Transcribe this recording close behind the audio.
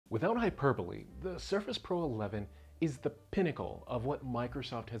Without hyperbole, the Surface Pro 11 is the pinnacle of what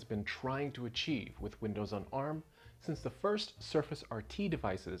Microsoft has been trying to achieve with Windows on ARM since the first Surface RT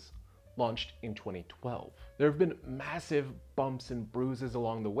devices launched in 2012. There have been massive bumps and bruises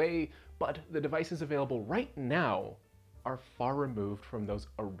along the way, but the devices available right now are far removed from those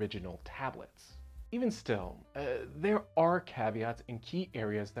original tablets. Even still, there are caveats in key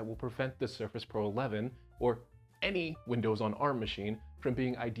areas that will prevent the Surface Pro 11, or any Windows on ARM machine, from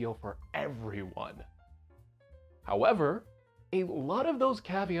being ideal for everyone. However, a lot of those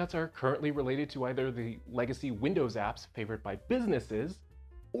caveats are currently related to either the legacy Windows apps favored by businesses,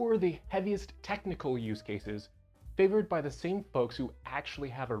 or the heaviest technical use cases favored by the same folks who actually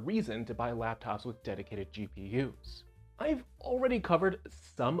have a reason to buy laptops with dedicated GPUs. I've already covered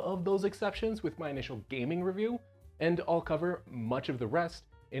some of those exceptions with my initial gaming review, and I'll cover much of the rest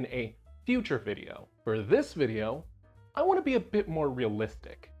in a future video. For this video, I want to be a bit more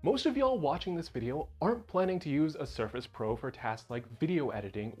realistic. Most of y'all watching this video aren't planning to use a Surface Pro for tasks like video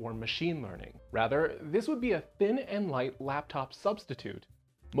editing or machine learning. Rather, this would be a thin and light laptop substitute,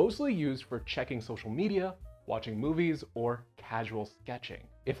 mostly used for checking social media, watching movies, or casual sketching.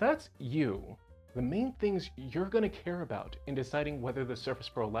 If that's you, the main things you're going to care about in deciding whether the Surface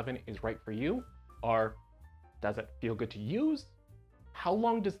Pro 11 is right for you are: does it feel good to use? How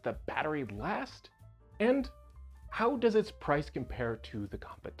long does the battery last? And how does its price compare to the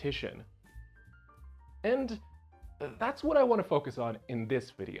competition? And that's what I want to focus on in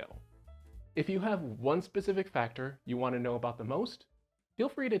this video. If you have one specific factor you want to know about the most, feel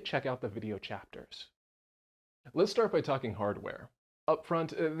free to check out the video chapters. Let's start by talking hardware. Up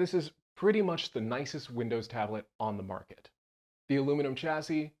front, this is pretty much the nicest Windows tablet on the market. The aluminum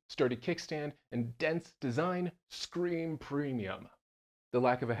chassis, sturdy kickstand, and dense design scream premium. The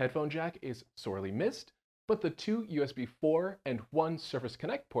lack of a headphone jack is sorely missed, but the two USB 4 and one Surface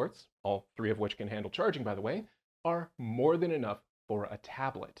Connect ports, all three of which can handle charging by the way, are more than enough for a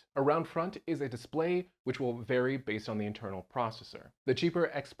tablet. Around front is a display which will vary based on the internal processor. The cheaper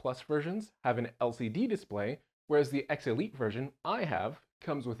X Plus versions have an LCD display, whereas the X Elite version I have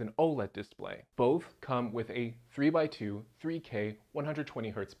comes with an OLED display. Both come with a 3x2 3K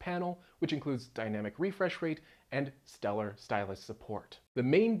 120Hz panel, which includes dynamic refresh rate and stellar stylus support. The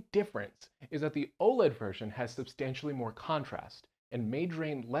main difference is that the OLED version has substantially more contrast and may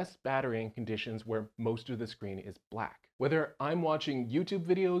drain less battery in conditions where most of the screen is black. Whether I'm watching YouTube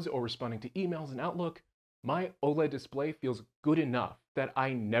videos or responding to emails in Outlook, my OLED display feels good enough that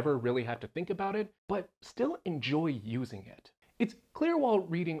I never really have to think about it, but still enjoy using it. It's clear while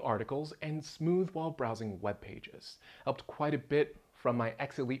reading articles and smooth while browsing web pages, helped quite a bit from my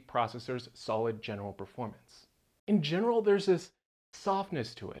X Elite processor's solid general performance. In general, there's this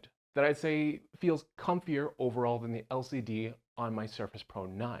softness to it that I'd say feels comfier overall than the LCD on my Surface Pro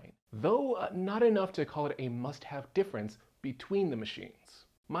 9, though not enough to call it a must-have difference between the machines.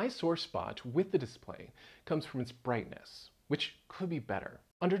 My sore spot with the display comes from its brightness, which could be better.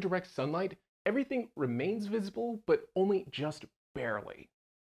 Under direct sunlight, everything remains visible, but only just barely.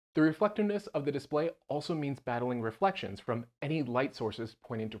 The reflectiveness of the display also means battling reflections from any light sources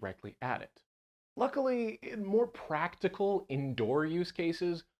pointing directly at it. Luckily, in more practical indoor use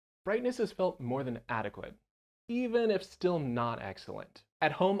cases, brightness has felt more than adequate, even if still not excellent.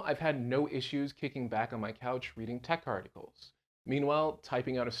 At home, I've had no issues kicking back on my couch reading tech articles. Meanwhile,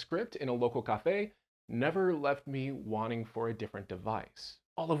 typing out a script in a local cafe never left me wanting for a different device.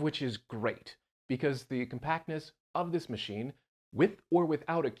 All of which is great, because the compactness of this machine, with or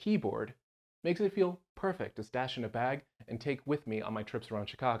without a keyboard, makes it feel perfect to stash in a bag and take with me on my trips around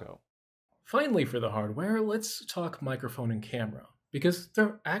Chicago. Finally, for the hardware, let's talk microphone and camera, because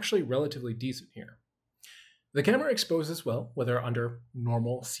they're actually relatively decent here. The camera exposes well, whether under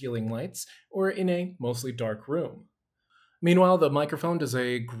normal ceiling lights or in a mostly dark room. Meanwhile, the microphone does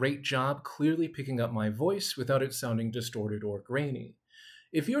a great job clearly picking up my voice without it sounding distorted or grainy.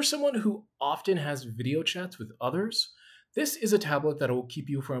 If you're someone who often has video chats with others, this is a tablet that will keep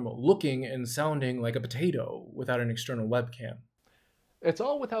you from looking and sounding like a potato without an external webcam. It's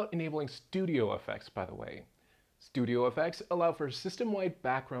all without enabling studio effects, by the way. Studio effects allow for system-wide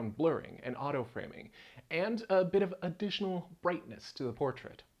background blurring and auto-framing, and a bit of additional brightness to the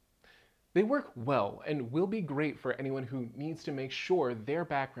portrait. They work well and will be great for anyone who needs to make sure their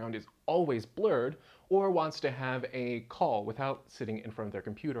background is always blurred or wants to have a call without sitting in front of their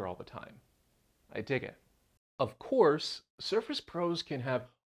computer all the time. I dig it. Of course, Surface Pros can have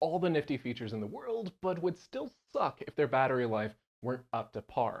all the nifty features in the world, but would still suck if their battery life weren't up to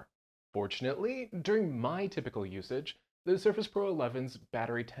par. Fortunately, during my typical usage, the Surface Pro 11's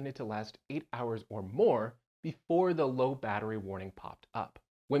battery tended to last 8 hours or more before the low battery warning popped up.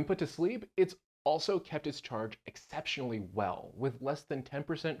 When put to sleep, it's also kept its charge exceptionally well, with less than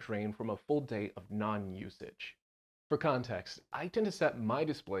 10% drain from a full day of non-usage. For context, I tend to set my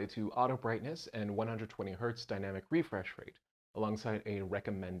display to auto brightness and 120Hz dynamic refresh rate, alongside a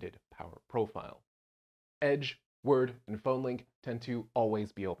recommended power profile. Edge, Word, and PhoneLink tend to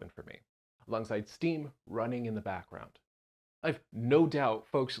always be open for me, alongside Steam running in the background. I've no doubt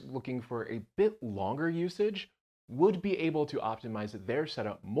folks looking for a bit longer usage would be able to optimize their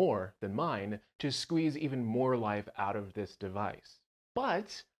setup more than mine to squeeze even more life out of this device.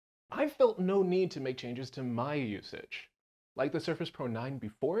 But I felt no need to make changes to my usage. Like the Surface Pro 9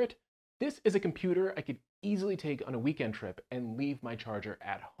 before it, this is a computer I could easily take on a weekend trip and leave my charger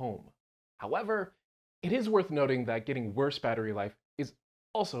at home. However, it is worth noting that getting worse battery life is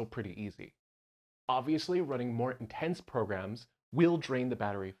also pretty easy. Obviously, running more intense programs will drain the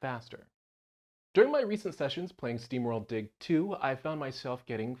battery faster. During my recent sessions playing SteamWorld Dig 2, I found myself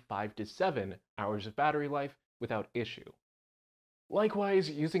getting 5 to 7 hours of battery life without issue. Likewise,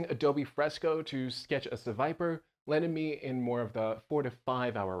 using Adobe Fresco to sketch a Viper landed me in more of the 4 to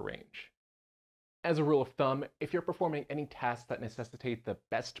 5 hour range. As a rule of thumb, if you're performing any tasks that necessitate the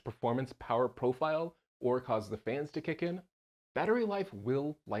best performance power profile or cause the fans to kick in, battery life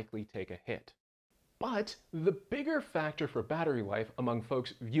will likely take a hit. But the bigger factor for battery life among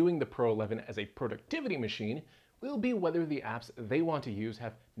folks viewing the Pro 11 as a productivity machine will be whether the apps they want to use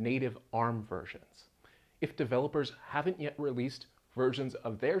have native ARM versions. If developers haven't yet released versions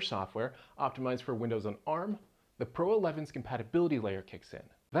of their software optimized for Windows on ARM, the Pro 11's compatibility layer kicks in.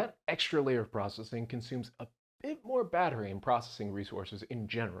 That extra layer of processing consumes a bit more battery and processing resources in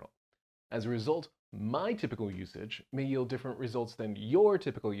general. As a result, my typical usage may yield different results than your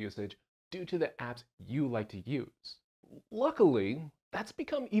typical usage due to the apps you like to use. Luckily, that's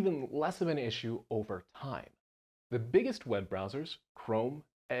become even less of an issue over time. The biggest web browsers, Chrome,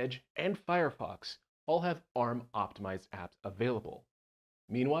 Edge, and Firefox, all have ARM-optimized apps available.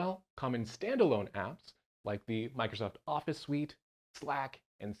 Meanwhile, common standalone apps like the Microsoft Office Suite, Slack,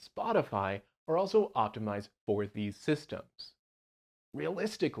 and Spotify are also optimized for these systems.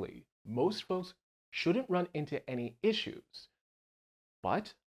 Realistically, most folks shouldn't run into any issues,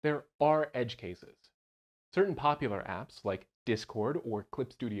 but there are edge cases. Certain popular apps like Discord or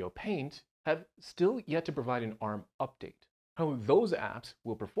Clip Studio Paint have still yet to provide an ARM update. How those apps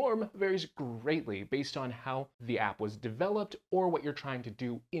will perform varies greatly based on how the app was developed or what you're trying to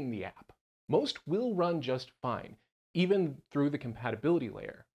do in the app. Most will run just fine, even through the compatibility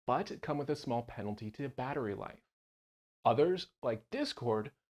layer, but come with a small penalty to battery life. Others, like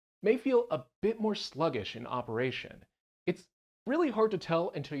Discord, may feel a bit more sluggish in operation. It's really hard to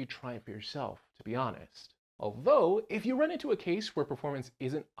tell until you try it for yourself, to be honest. Although, if you run into a case where performance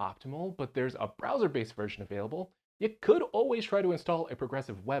isn't optimal, but there's a browser-based version available, you could always try to install a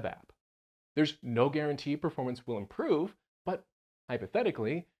progressive web app. There's no guarantee performance will improve, but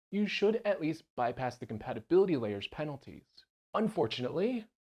hypothetically, you should at least bypass the compatibility layer's penalties. Unfortunately,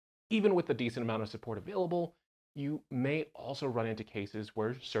 even with a decent amount of support available, you may also run into cases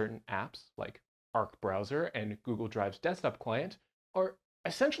where certain apps, like Arc Browser and Google Drive's desktop client, are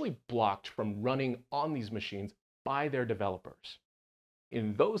essentially blocked from running on these machines by their developers.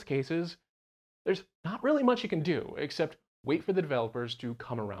 In those cases, there's not really much you can do except wait for the developers to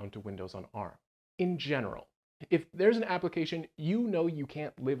come around to Windows on ARM. In general, if there's an application you know you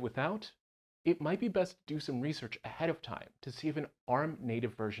can't live without, it might be best to do some research ahead of time to see if an ARM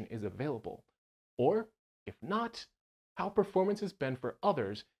native version is available, or if not, how performance has been for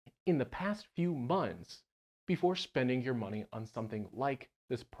others in the past few months before spending your money on something like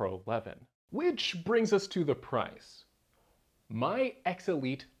this Pro 11. Which brings us to the price. My X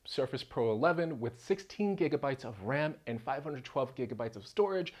Elite Surface Pro 11 with 16 gigabytes of RAM and 512 gigabytes of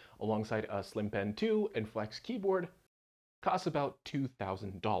storage alongside a Slim Pen 2 and Flex keyboard costs about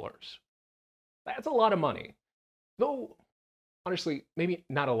 $2,000. That's a lot of money, though honestly, maybe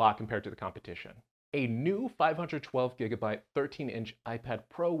not a lot compared to the competition. A new 512 gigabyte 13-inch iPad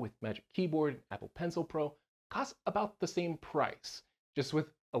Pro with Magic Keyboard and Apple Pencil Pro costs about the same price, just with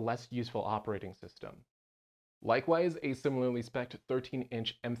a less useful operating system. Likewise, a similarly spec'd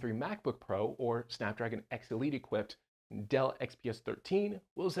 13-inch M3 MacBook Pro or Snapdragon X Elite equipped Dell XPS 13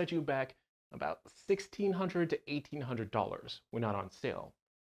 will set you back about $1,600 to $1,800 when not on sale,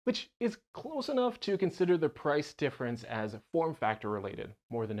 which is close enough to consider the price difference as form factor related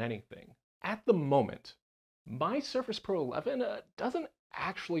more than anything. At the moment, my Surface Pro 11 doesn't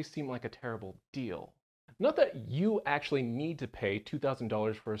actually seem like a terrible deal. Not that you actually need to pay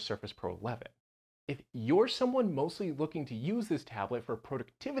 $2,000 for a Surface Pro 11. If you're someone mostly looking to use this tablet for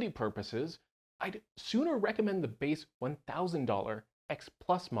productivity purposes, I'd sooner recommend the base $1,000 X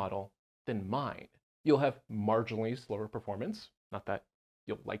Plus model than mine. You'll have marginally slower performance, not that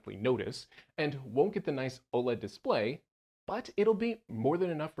you'll likely notice, and won't get the nice OLED display, but it'll be more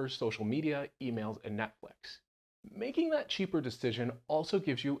than enough for social media, emails, and Netflix. Making that cheaper decision also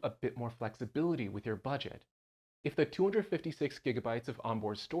gives you a bit more flexibility with your budget. If the 256 gigabytes of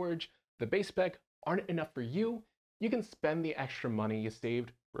onboard storage, the base spec, aren't enough for you, you can spend the extra money you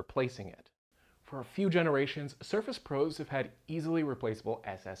saved replacing it. For a few generations, Surface Pros have had easily replaceable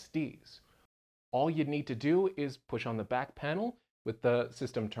SSDs. All you'd need to do is push on the back panel with the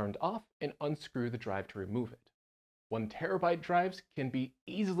system turned off and unscrew the drive to remove it. 1 terabyte drives can be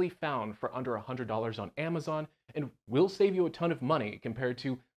easily found for under $100 on Amazon and will save you a ton of money compared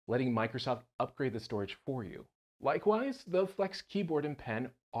to letting Microsoft upgrade the storage for you. Likewise, the Flex keyboard and pen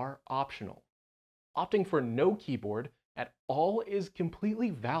are optional. Opting for no keyboard at all is completely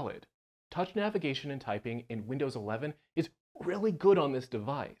valid. Touch navigation and typing in Windows 11 is really good on this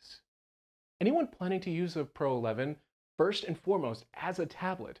device. Anyone planning to use a Pro 11, first and foremost as a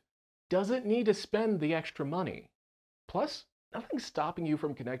tablet, doesn't need to spend the extra money. Plus, nothing's stopping you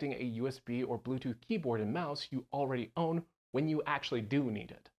from connecting a USB or Bluetooth keyboard and mouse you already own when you actually do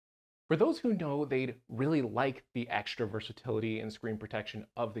need it. For those who know they'd really like the extra versatility and screen protection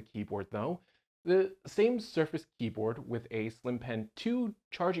of the keyboard though, the same Surface keyboard with a Slim Pen 2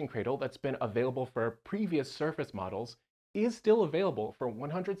 charging cradle that's been available for previous Surface models is still available for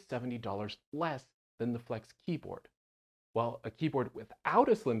 $170 less than the Flex keyboard, while a keyboard without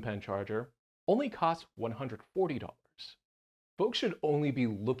a Slim Pen charger only costs $140. Folks should only be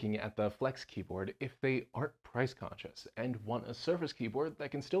looking at the Flex keyboard if they aren't price conscious and want a Surface keyboard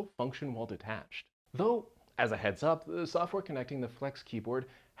that can still function while detached. Though, as a heads up, the software connecting the Flex keyboard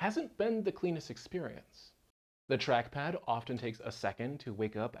hasn't been the cleanest experience. The trackpad often takes a second to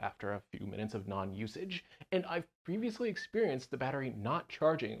wake up after a few minutes of non-usage, and I've previously experienced the battery not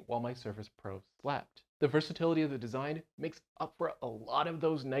charging while my Surface Pro slept. The versatility of the design makes up for a lot of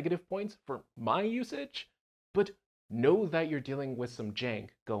those negative points for my usage, but know that you're dealing with some jank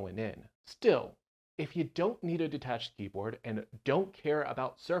going in. Still, if you don't need a detached keyboard and don't care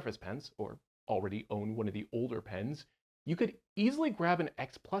about Surface pens, or already own one of the older pens, you could easily grab an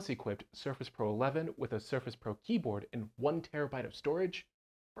X Plus equipped Surface Pro 11 with a Surface Pro keyboard and 1 terabyte of storage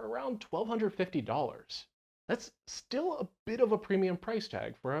for around $1,250. That's still a bit of a premium price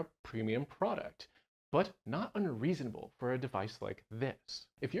tag for a premium product, but not unreasonable for a device like this.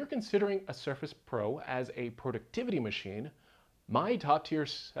 If you're considering a Surface Pro as a productivity machine, my top tier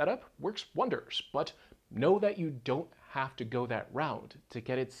setup works wonders, but know that you don't have to go that route to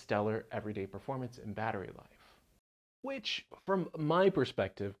get its stellar everyday performance and battery life. Which, from my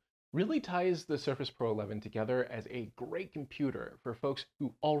perspective, really ties the Surface Pro 11 together as a great computer for folks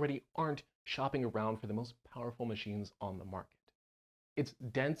who already aren't shopping around for the most powerful machines on the market. Its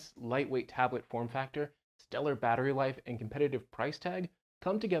dense, lightweight tablet form factor, stellar battery life, and competitive price tag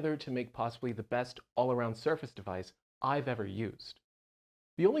come together to make possibly the best all-around Surface device I've ever used.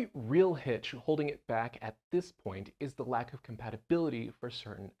 The only real hitch holding it back at this point is the lack of compatibility for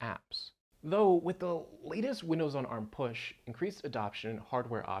certain apps. Though with the latest Windows on ARM push, increased adoption and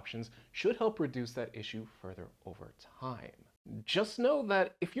hardware options should help reduce that issue further over time. Just know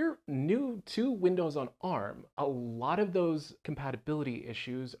that if you're new to Windows on ARM, a lot of those compatibility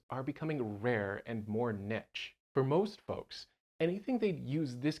issues are becoming rare and more niche. For most folks, anything they'd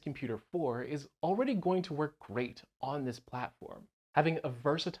use this computer for is already going to work great on this platform. Having a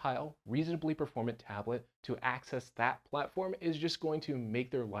versatile, reasonably performant tablet to access that platform is just going to make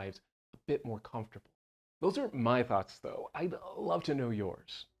their lives a bit more comfortable. Those are my thoughts though. I'd love to know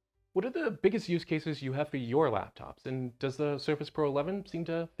yours. What are the biggest use cases you have for your laptops, and does the Surface Pro 11 seem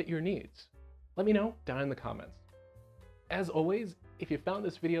to fit your needs? Let me know down in the comments. As always, if you found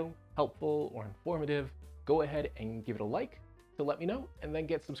this video helpful or informative, go ahead and give it a like to let me know, and then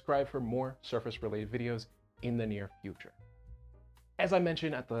get subscribed for more Surface related videos in the near future. As I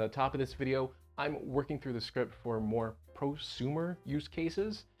mentioned at the top of this video, I'm working through the script for more prosumer use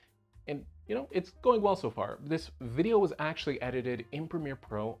cases, and it's going well so far. This video was actually edited in Premiere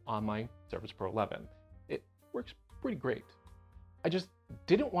Pro on my Surface Pro 11. It works pretty great. I just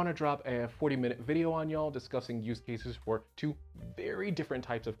didn't want to drop a 40-minute video on y'all discussing use cases for 2 very different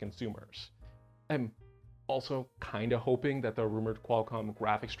types of consumers. I'm also kind of hoping that the rumored Qualcomm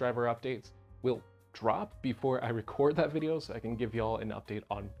graphics driver updates will drop before I record that video so I can give y'all an update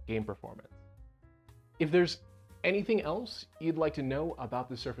on game performance. If there's anything else you'd like to know about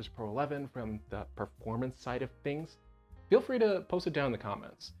the Surface Pro 11 from the performance side of things, feel free to post it down in the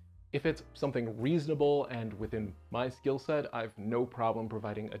comments. If it's something reasonable and within my skill set, I've no problem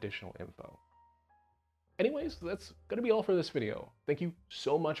providing additional info. Anyways, that's gonna be all for this video. Thank you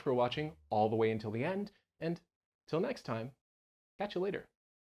so much for watching all the way until the end, and till next time, catch you later.